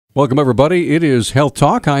Welcome, everybody. It is Health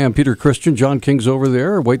Talk. I am Peter Christian. John King's over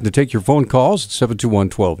there waiting to take your phone calls at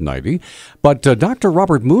 721-1290. But Dr.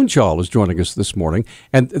 Robert Munjal is joining us this morning.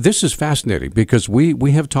 And this is fascinating because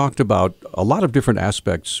we have talked about a lot of different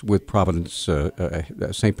aspects with Providence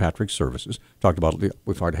St. Patrick's services. Talked about,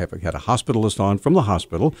 we've had a hospitalist on from the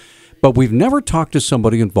hospital, but we've never talked to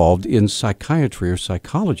somebody involved in psychiatry or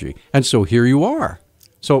psychology. And so here you are.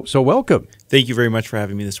 So welcome. Thank you very much for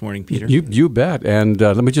having me this morning, Peter. You bet. And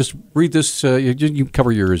let me just read this. You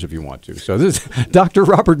cover your ears if you want to. So this is Dr.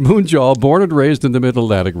 Robert Munjal, born and raised in the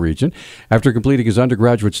Mid-Atlantic region. After completing his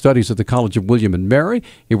undergraduate studies at the College of William and Mary,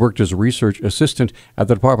 he worked as a research assistant at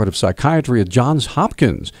the Department of Psychiatry at Johns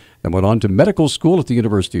Hopkins and went on to medical school at the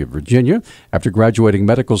University of Virginia. After graduating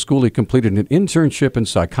medical school, he completed an internship in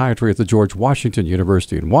psychiatry at the George Washington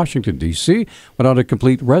University in Washington, D.C., went on to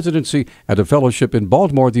complete residency and a fellowship in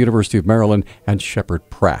Baltimore at the University of Maryland and Shepherd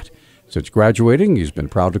Pratt. Since graduating, he's been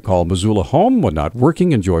proud to call Missoula home. When not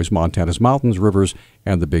working, enjoys Montana's mountains, rivers,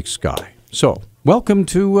 and the big sky. So, welcome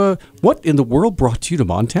to what in the world brought you to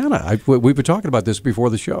Montana? We've been talking about this before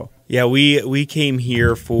the show. Yeah, we came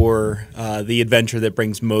here for the adventure that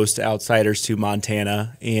brings most outsiders to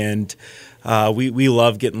Montana, and we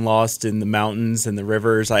love getting lost in the mountains and the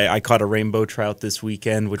rivers. I caught a rainbow trout this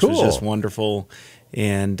weekend, which was just wonderful,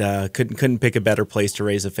 and couldn't pick a better place to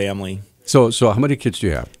raise a family. So how many kids do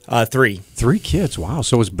you have? 3. 3 kids. Wow.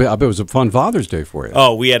 So I bet it was a fun Father's Day for you.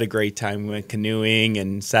 Oh, we had a great time. We went canoeing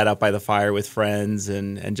and sat out by the fire with friends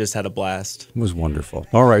and just had a blast. It was wonderful.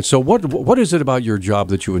 All right. So what is it about your job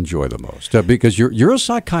that you enjoy the most? Because you're a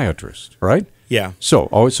psychiatrist, right? Yeah. So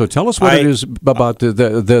tell us what it is about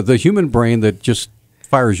the human brain that just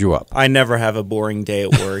fires you up. I never have a boring day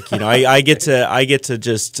at work. I get to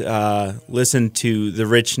just listen to the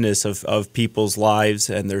richness of people's lives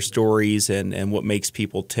and their stories and what makes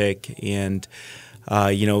people tick. And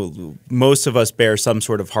most of us bear some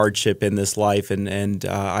sort of hardship in this life, and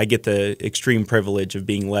I get the extreme privilege of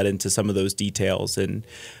being led into some of those details and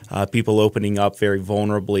people opening up very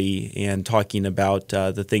vulnerably and talking about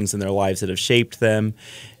the things in their lives that have shaped them.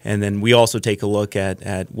 And then we also take a look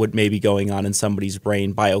at what may be going on in somebody's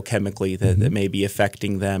brain biochemically that may be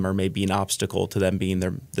affecting them or may be an obstacle to them being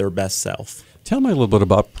their best self. Tell me a little bit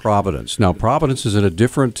about Providence. Now, Providence is in a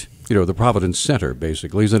different, the Providence Center,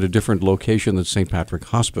 basically, is in a different location than St. Patrick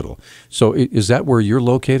Hospital. So is that where you're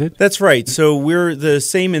located? That's right. So we're the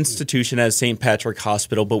same institution as St. Patrick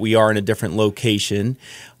Hospital, but we are in a different location.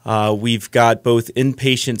 We've got both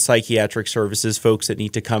inpatient psychiatric services, folks that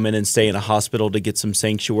need to come in and stay in a hospital to get some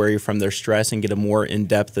sanctuary from their stress and get a more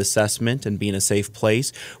in-depth assessment and be in a safe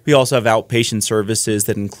place. We also have outpatient services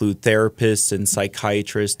that include therapists and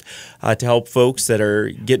psychiatrists to help folks that are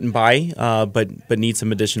getting by but need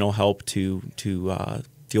some additional help to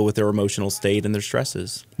deal with their emotional state and their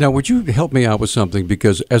stresses. Now, would you help me out with something?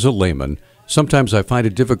 Because as a layman, sometimes I find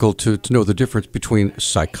it difficult to know the difference between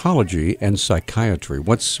psychology and psychiatry.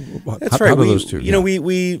 How are those two?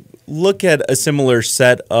 We look at a similar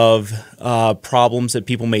set of problems that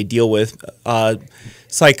people may deal with.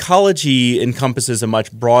 Psychology encompasses a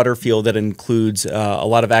much broader field that includes a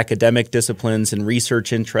lot of academic disciplines and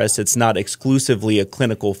research interests. It's not exclusively a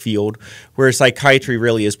clinical field, whereas psychiatry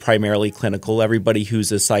really is primarily clinical. Everybody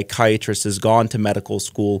who's a psychiatrist has gone to medical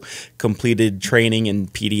school, completed training in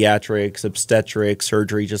pediatrics, obstetrics,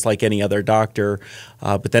 surgery, just like any other doctor.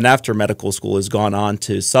 But then after medical school has gone on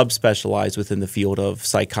to subspecialize within the field of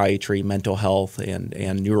psychiatry, mental health,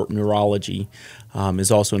 and neurology.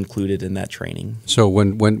 Is also included in that training. So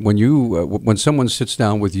when someone sits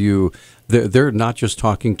down with you, they're not just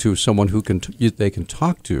talking to someone who they can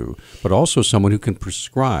talk to, but also someone who can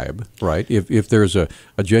prescribe, right? If there's a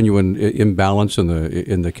genuine imbalance in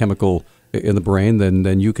the chemical in the brain,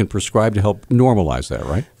 then you can prescribe to help normalize that,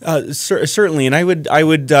 right? Certainly, and I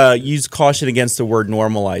would use caution against the word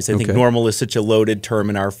normalize. I think normal is such a loaded term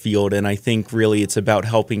in our field, and I think really it's about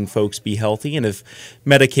helping folks be healthy. And if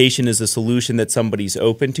medication is a solution that somebody's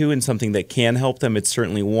open to and something that can help them, it's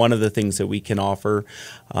certainly one of the things that we can offer.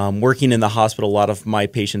 Working in the hospital, a lot of my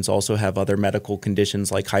patients also have other medical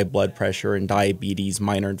conditions like high blood pressure and diabetes,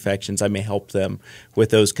 minor infections. I may help them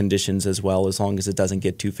with those conditions as well, as long as it doesn't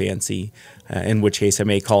get too fancy. In which case I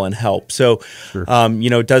may call in help. So,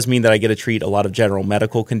 it does mean that I get to treat a lot of general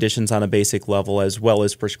medical conditions on a basic level, as well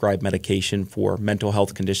as prescribe medication for mental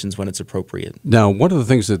health conditions when it's appropriate. Now, one of the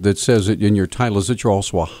things that says in your title is that you're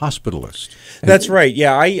also a hospitalist. That's right.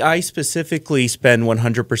 Yeah, I specifically spend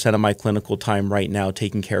 100% of my clinical time right now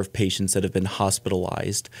taking care of patients that have been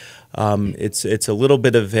hospitalized. It's a little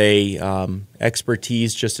bit of a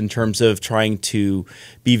expertise just in terms of trying to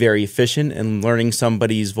be very efficient and learning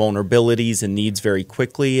somebody's vulnerability vulnerabilities and needs very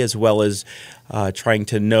quickly, as well as trying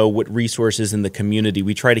to know what resources in the community.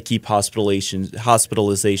 We try to keep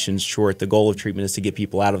hospitalizations short. The goal of treatment is to get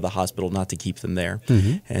people out of the hospital, not to keep them there.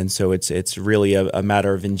 And so it's really a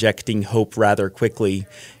matter of injecting hope rather quickly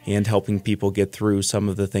and helping people get through some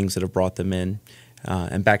of the things that have brought them in.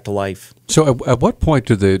 And back to life. So, at what point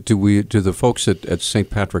do the folks at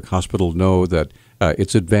St. Patrick Hospital know that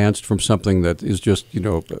it's advanced from something that is just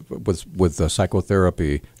with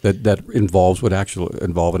psychotherapy that involves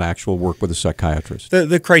an actual work with a psychiatrist?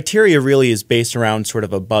 The criteria really is based around sort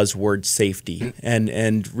of a buzzword, safety,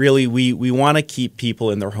 and really we want to keep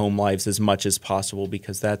people in their home lives as much as possible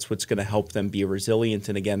because that's what's going to help them be resilient.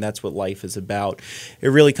 And again, that's what life is about. It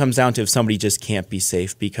really comes down to if somebody just can't be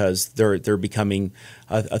safe because they're becoming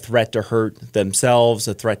a threat to hurt themselves,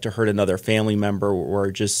 a threat to hurt another family member,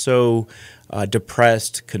 or just so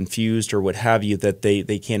depressed, confused, or what have you that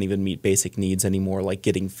they can't even meet basic needs anymore, like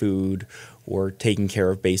getting food or taking care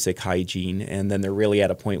of basic hygiene, and then they're really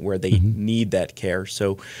at a point where they need that care.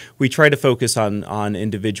 So we try to focus on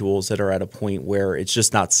individuals that are at a point where it's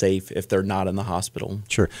just not safe if they're not in the hospital.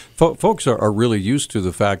 Sure. Folks are really used to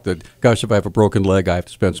the fact that, gosh, if I have a broken leg, I have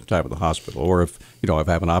to spend some time in the hospital, or if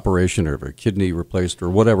I have an operation or a kidney replaced or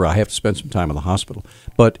whatever, I have to spend some time in the hospital.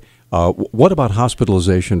 But what about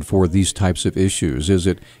hospitalization for these types of issues? Is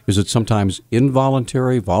it sometimes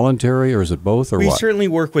involuntary, voluntary, or is it both, or what? We certainly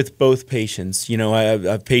work with both patients. I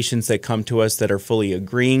have patients that come to us that are fully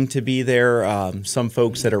agreeing to be there. Some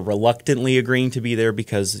folks that are reluctantly agreeing to be there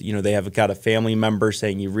because they have got a family member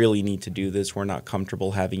saying, "You really need to do this. We're not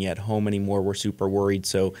comfortable having you at home anymore. We're super worried."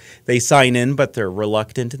 So they sign in, but they're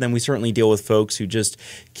reluctant. And then we certainly deal with folks who just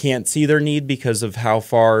can't see their need because of how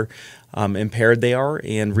far impaired they are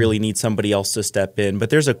and really need somebody else to step in. But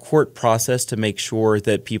there's a court process to make sure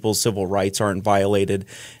that people's civil rights aren't violated,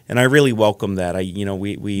 and I really welcome that.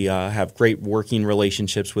 We have great working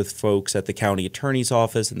relationships with folks at the county attorney's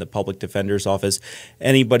office and the public defender's office.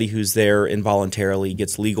 Anybody who's there involuntarily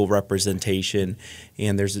gets legal representation,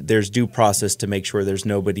 and there's due process to make sure there's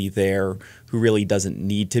nobody there who really doesn't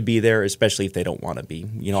need to be there, especially if they don't want to be.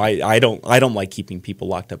 I don't like keeping people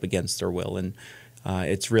locked up against their will, and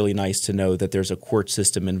it's really nice to know that there's a court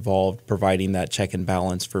system involved providing that check and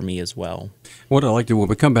balance for me as well. What I'd like to, when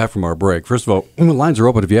we come back from our break, first of all, the lines are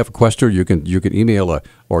open. If you have a question, you can email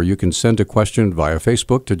or you can send a question via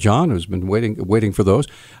Facebook to John, who's been waiting for those.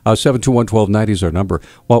 721-1290 is our number.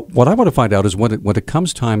 Well, what I want to find out is when it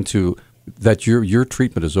comes time to that your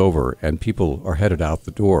treatment is over and people are headed out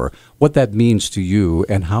the door, what that means to you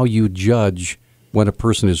and how you judge when a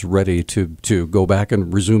person is ready to go back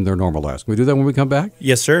and resume their normal lives. Can we do that when we come back?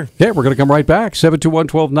 Yes, sir. Okay, we're going to come right back.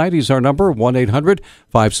 721-1290 is our number,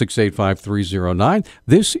 1-800-568-5309.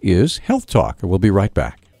 This is Health Talk, and we'll be right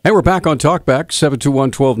back. And we're back on Talkback.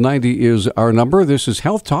 721-1290 is our number. This is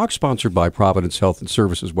Health Talk, sponsored by Providence Health and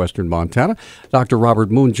Services, Western Montana. Dr. Robert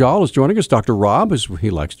Munjal is joining us. Dr. Rob, as he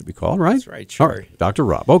likes to be called, right? That's right, sure. All right, Dr.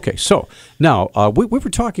 Rob. Okay, so now we were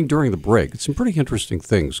talking during the break. Some pretty interesting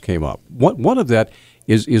things came up. One of that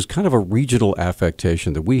is kind of a regional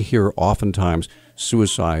affectation that we hear oftentimes.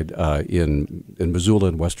 Suicide in Missoula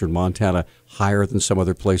and Western Montana higher than some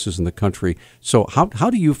other places in the country. So how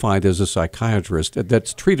do you find, as a psychiatrist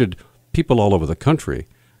that's treated people all over the country,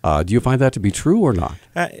 do you find that to be true or not?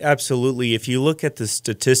 Absolutely. If you look at the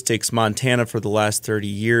statistics, Montana for the last 30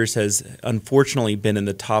 years has unfortunately been in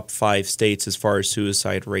the top 5 states as far as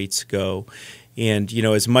suicide rates go. And,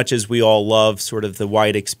 as much as we all love sort of the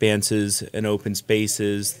wide expanses and open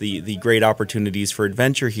spaces, the great opportunities for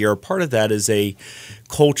adventure here, part of that is a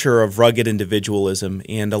culture of rugged individualism.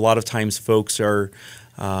 And a lot of times folks are,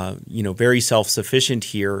 very self-sufficient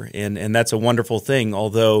here. And that's a wonderful thing,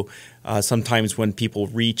 although sometimes when people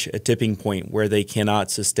reach a tipping point where they cannot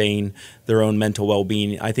sustain their own mental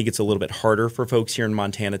well-being, I think it's a little bit harder for folks here in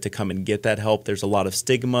Montana to come and get that help. There's a lot of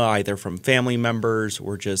stigma, either from family members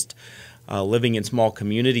or just living in small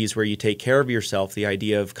communities where you take care of yourself, the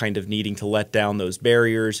idea of kind of needing to let down those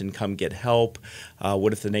barriers and come get help.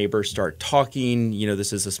 What if the neighbors start talking?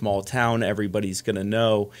 This is a small town, everybody's going to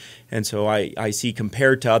know. And so I see,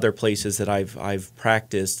 compared to other places that I've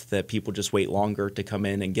practiced, that people just wait longer to come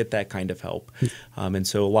in and get that kind of help. And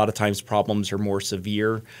so a lot of times problems are more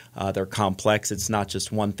severe. They're complex. It's not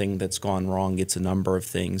just one thing that's gone wrong. It's a number of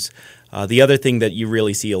things. The other thing that you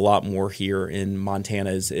really see a lot more here in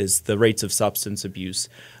Montana is the rates of substance abuse.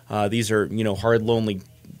 These are, hard, lonely,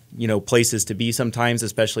 places to be sometimes,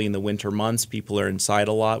 especially in the winter months. People are inside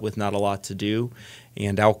a lot with not a lot to do,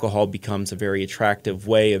 and alcohol becomes a very attractive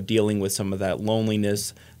way of dealing with some of that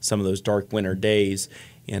loneliness, some of those dark winter days.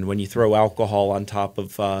 And when you throw alcohol on top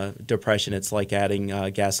of depression, it's like adding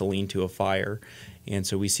gasoline to a fire. And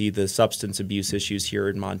so we see the substance abuse issues here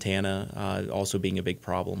in Montana also being a big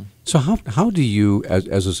problem. So how do you,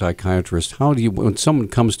 as a psychiatrist, when someone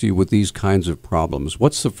comes to you with these kinds of problems,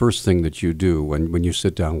 what's the first thing that you do when you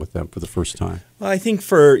sit down with them for the first time? Well, I think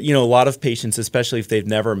for a lot of patients, especially if they've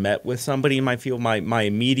never met with somebody in my field, my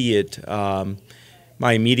immediate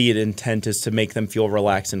intent is to make them feel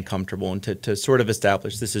relaxed and comfortable, and to sort of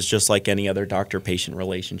establish this is just like any other doctor-patient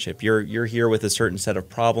relationship. You're here with a certain set of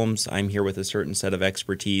problems. I'm here with a certain set of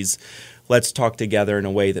expertise. Let's talk together in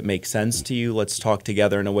a way that makes sense to you. Let's talk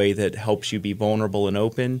together in a way that helps you be vulnerable and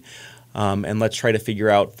open. And let's try to figure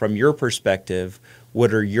out from your perspective,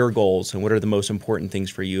 what are your goals and what are the most important things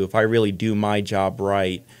for you? If I really do my job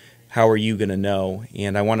right, how are you going to know?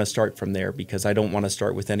 And I want to start from there, because I don't want to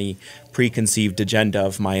start with any preconceived agenda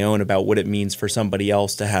of my own about what it means for somebody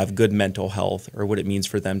else to have good mental health, or what it means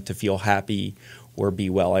for them to feel happy or be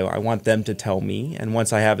well. I want them to tell me, and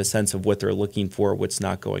once I have a sense of what they're looking for, what's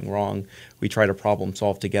not going wrong, we try to problem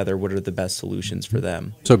solve together what are the best solutions for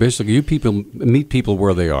them. So basically, you people meet people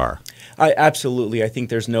where they are. Absolutely. I think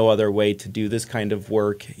there's no other way to do this kind of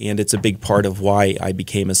work, and it's a big part of why I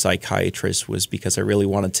became a psychiatrist, was because I really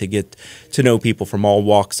wanted to get to know people from all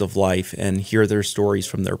walks of life and hear their stories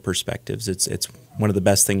from their perspectives. It's one of the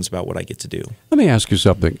best things about what I get to do. Let me ask you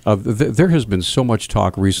something. There has been so much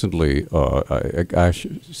talk recently,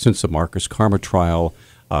 since the Marcus Karma trial,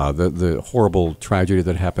 the horrible tragedy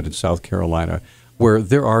that happened in South Carolina, where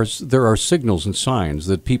there are signals and signs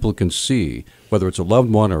that people can see, whether it's a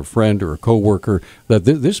loved one or a friend or a coworker, that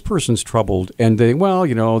this person's troubled, and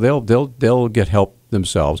they'll get help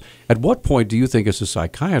themselves. At what point do you think, as a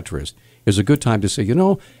psychiatrist, is a good time to say,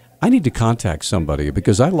 I need to contact somebody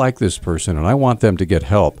because I like this person and I want them to get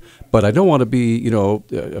help, but I don't want to be,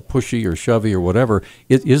 pushy or shovey or whatever.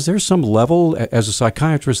 Is there some level as a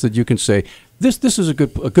psychiatrist that you can say, this is a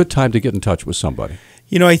good time to get in touch with somebody?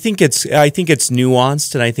 I think it's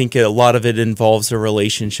nuanced, and I think a lot of it involves a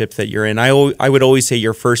relationship that you're in. I would always say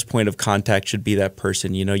your first point of contact should be that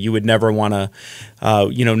person. You would never want to,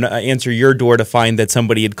 answer your door to find that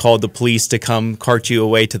somebody had called the police to come cart you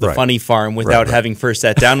away to the funny farm without having first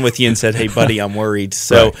sat down with you and said, "Hey, buddy, I'm worried."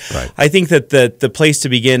 So I think that the place to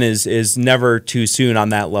begin is never too soon on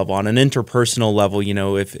that level. On an interpersonal level,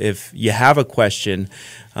 if you have a question,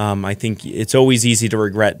 I think it's always easy to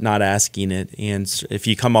regret not asking it, and if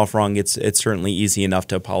you come off wrong, it's certainly easy enough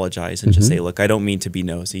to apologize and just say, "Look, I don't mean to be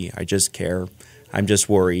nosy. I just care. I'm just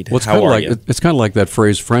worried. Well, How are you?" It's kind of like that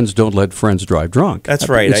phrase, "Friends don't let friends drive drunk." That's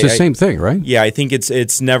right. It's the same thing, right? Yeah, I think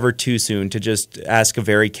it's never too soon to just ask a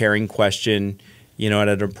very caring question, at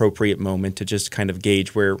an appropriate moment, to just kind of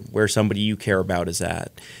gauge where somebody you care about is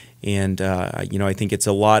at. And I think it's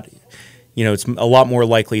a lot. It's a lot more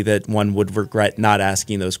likely that one would regret not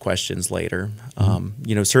asking those questions later.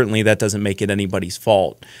 Certainly that doesn't make it anybody's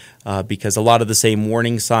fault, because a lot of the same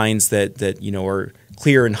warning signs that are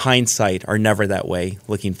clear in hindsight are never that way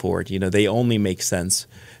looking forward. They only make sense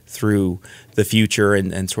through the future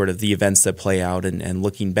and sort of the events that play out. And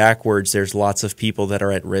looking backwards, there's lots of people that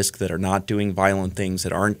are at risk, that are not doing violent things,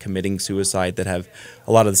 that aren't committing suicide, that have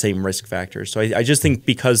a lot of the same risk factors. So I just think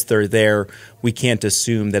because they're there, we can't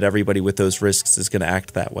assume that everybody with those risks is going to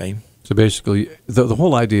act that way. So basically, the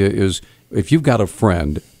whole idea is, if you've got a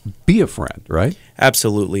friend, be a friend, right?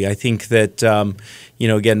 Absolutely. I think that,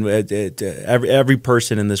 again, every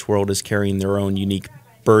person in this world is carrying their own unique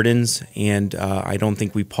burdens, and I don't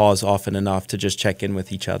think we pause often enough to just check in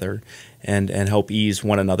with each other and help ease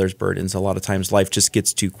one another's burdens. A lot of times life just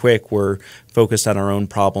gets too quick. We're focused on our own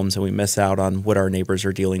problems, and we miss out on what our neighbors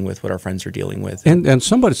are dealing with, what our friends are dealing with. And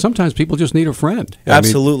sometimes people just need a friend.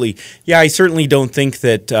 Absolutely. I certainly don't think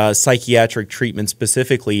that psychiatric treatment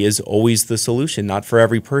specifically is always the solution, not for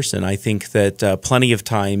every person. I think that plenty of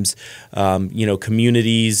times,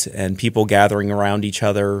 communities and people gathering around each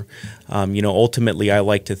other, ultimately I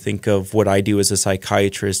like to think of what I do as a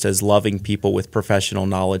psychiatrist as loving people with professional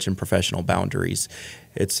knowledge and professional boundaries.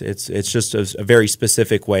 It's just a very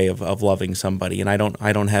specific way of loving somebody, and I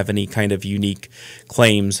don't have any kind of unique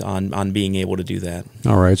claims on being able to do that.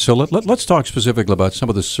 All right, so let's talk specifically about some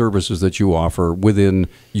of the services that you offer within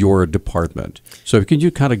your department. So can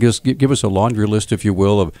you kind of give us a laundry list, if you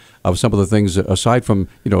will, of some of the things, aside from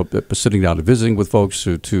sitting down and visiting with folks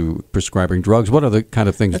to prescribing drugs? What other kind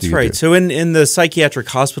of things do you do? That's right. So in the psychiatric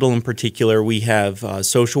hospital in particular, we have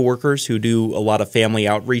social workers who do a lot of family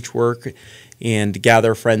outreach work. and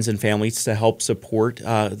gather friends and families to help support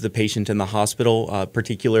the patient in the hospital,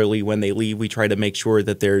 particularly when they leave. We try to make sure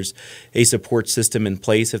that there's a support system in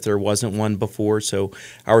place if there wasn't one before. So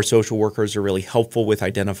our social workers are really helpful with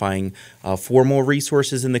identifying formal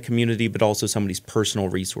resources in the community, but also somebody's personal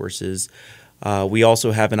resources. We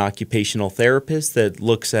also have an occupational therapist that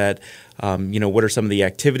looks at, what are some of the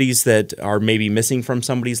activities that are maybe missing from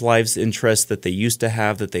somebody's life's interests that they used to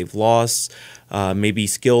have that they've lost, maybe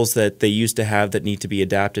skills that they used to have that need to be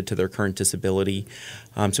adapted to their current disability.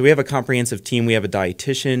 So we have a comprehensive team. We have a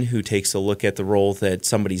dietitian who takes a look at the role that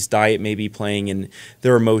somebody's diet may be playing in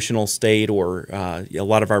their emotional state, or a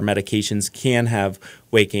lot of our medications can have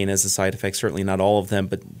weight gain as a side effect, certainly not all of them,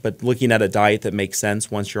 but looking at a diet that makes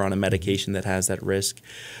sense once you're on a medication that has that risk.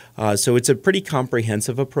 So it's a pretty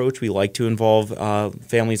comprehensive approach. We like to involve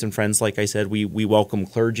families and friends. Like I said, we welcome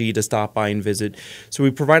clergy to stop by and visit. So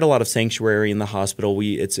we provide a lot of sanctuary in the hospital.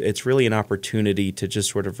 It's really an opportunity to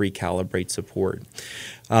just sort of recalibrate support.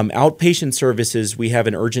 Outpatient services, we have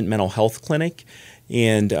an urgent mental health clinic.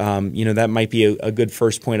 And, that might be a good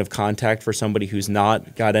first point of contact for somebody who's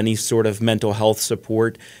not got any sort of mental health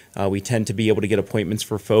support. We tend to be able to get appointments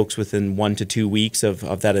for folks within 1 to 2 weeks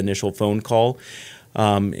of that initial phone call.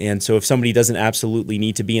 And so if somebody doesn't absolutely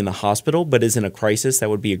need to be in the hospital but is in a crisis, that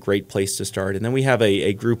would be a great place to start. And then we have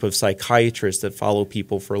a group of psychiatrists that follow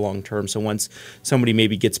people for long term. So once somebody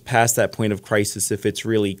maybe gets past that point of crisis, if it's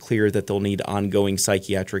really clear that they'll need ongoing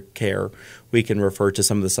psychiatric care, we can refer to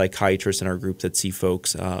some of the psychiatrists in our group that see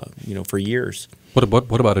folks, for years.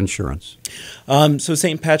 What about insurance? So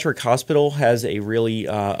St. Patrick Hospital has a really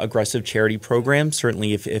aggressive charity program.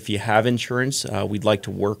 Certainly if you have insurance, we'd like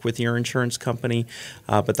to work with your insurance company.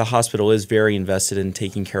 But the hospital is very invested in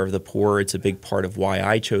taking care of the poor. It's a big part of why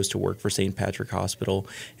I chose to work for St. Patrick Hospital.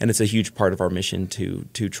 And it's a huge part of our mission to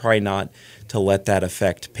try not to let that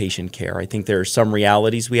affect patient care. I think there are some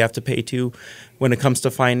realities we have to pay attention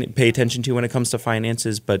to when it comes to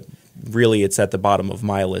finances, but really it's at the bottom of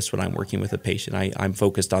my list when I'm working with a patient. I'm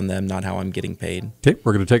focused on them, not how I'm getting paid. Okay,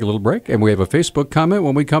 we're going to take a little break, and we have a Facebook comment.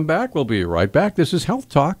 When we come back, we'll be right back. This is Health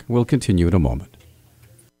Talk. We'll continue in a moment.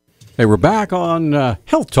 Hey, we're back on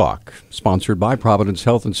Health Talk, sponsored by Providence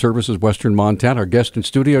Health and Services, Western Montana. Our guest in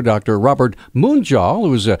studio, Dr. Robert Munjal,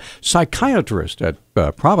 who is a psychiatrist at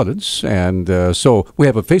Providence. And so we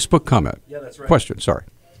have a Facebook comment. Yeah, that's right. Question, sorry.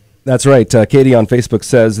 That's right. Katie on Facebook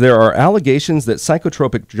says, there are allegations that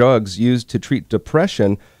psychotropic drugs used to treat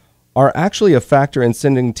depression are actually a factor in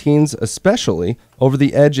sending teens especially over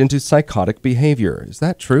the edge into psychotic behavior. Is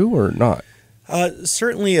that true or not?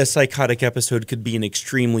 Certainly a psychotic episode could be an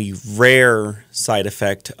extremely rare side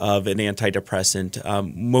effect of an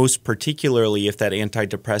antidepressant, most particularly if that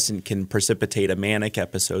antidepressant can precipitate a manic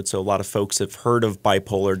episode. So a lot of folks have heard of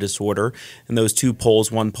bipolar disorder, and those two poles,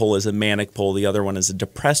 one pole is a manic pole, the other one is a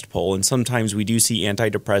depressed pole. And sometimes we do see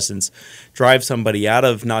antidepressants drive somebody out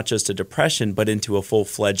of not just a depression, but into a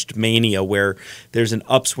full-fledged mania where there's an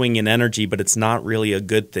upswing in energy, but it's not really a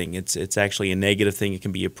good thing. It's actually a negative thing. It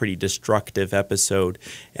can be a pretty destructive episode.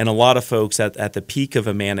 And a lot of folks at the peak of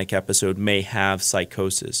a manic episode may have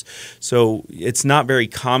psychosis. So it's not very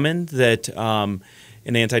common that an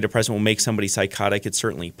antidepressant will make somebody psychotic. It's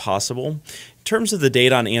certainly possible. In terms of the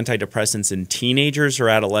data on antidepressants in teenagers or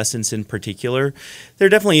adolescents in particular, there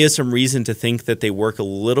definitely is some reason to think that they work a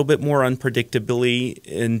little bit more unpredictably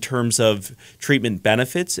in terms of treatment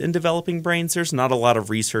benefits in developing brains. There's not a lot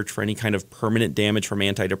of research for any kind of permanent damage from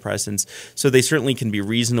antidepressants, so they certainly can be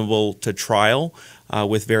reasonable to trial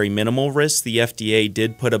with very minimal risk. The FDA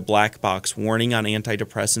did put a black box warning on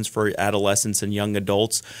antidepressants for adolescents and young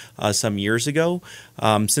adults some years ago.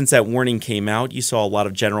 Since that warning came out, you saw a lot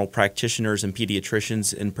of general practitioners and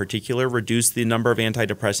pediatricians in particular reduce the number of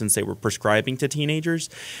antidepressants they were prescribing to teenagers.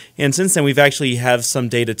 And since then, we've actually have some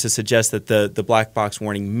data to suggest that the black box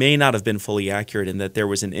warning may not have been fully accurate and that there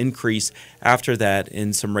was an increase after that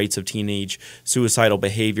in some rates of teenage suicidal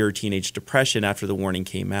behavior, teenage depression after the warning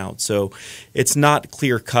came out. So it's not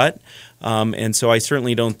clear cut. And so I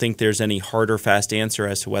certainly don't think there's any hard or fast answer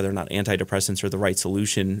as to whether or not antidepressants are the right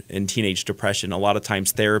solution in teenage depression. A lot of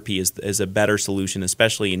times therapy is a better solution,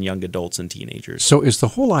 especially in young adults and teenagers. So is the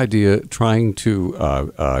whole idea trying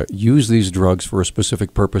to use these drugs for a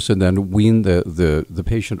specific purpose and then wean the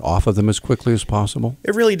patient off of them as quickly as possible?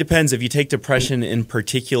 It really depends. If you take depression in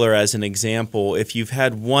particular as an example, if you've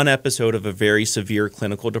had one episode of a very severe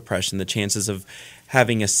clinical depression, the chances of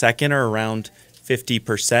having a second are around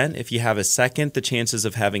 50%. If you have a second, the chances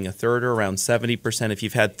of having a third are around 70%. If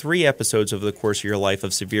you've had 3 episodes over the course of your life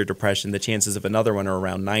of severe depression, the chances of another one are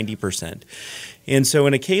around 90%. And so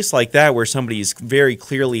in a case like that, where somebody's very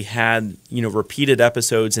clearly had, repeated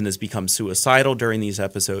episodes and has become suicidal during these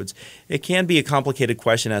episodes, it can be a complicated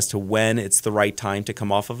question as to when it's the right time to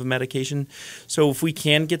come off of a medication. So if we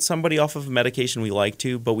can get somebody off of a medication, we like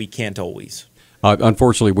to, but we can't always.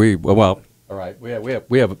 Unfortunately, all right,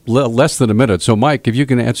 we have less than a minute. So, Mike, if you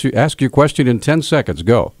can ask your question in 10 seconds,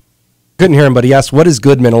 go. Couldn't hear him, but he asked, what is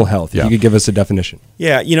good mental health? If you could give us a definition.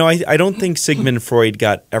 Yeah, I don't think Sigmund Freud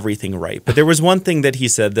got everything right, but there was one thing that he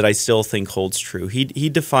said that I still think holds true. He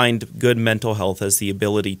defined good mental health as the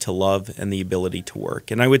ability to love and the ability to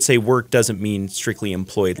work. And I would say work doesn't mean strictly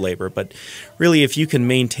employed labor, but really if you can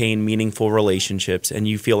maintain meaningful relationships and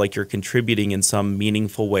you feel like you're contributing in some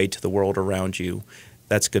meaningful way to the world around you,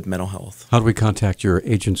 that's good mental health. How do we contact your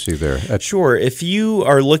agency there? Sure. If you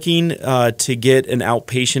are looking to get an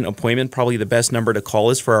outpatient appointment, probably the best number to call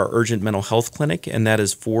is for our urgent mental health clinic, and that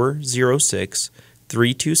is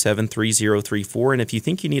 406-327-3034. And if you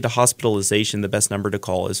think you need a hospitalization, the best number to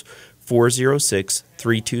call is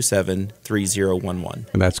 406-327-3011.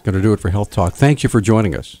 And that's going to do it for Health Talk. Thank you for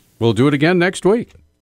joining us. We'll do it again next week.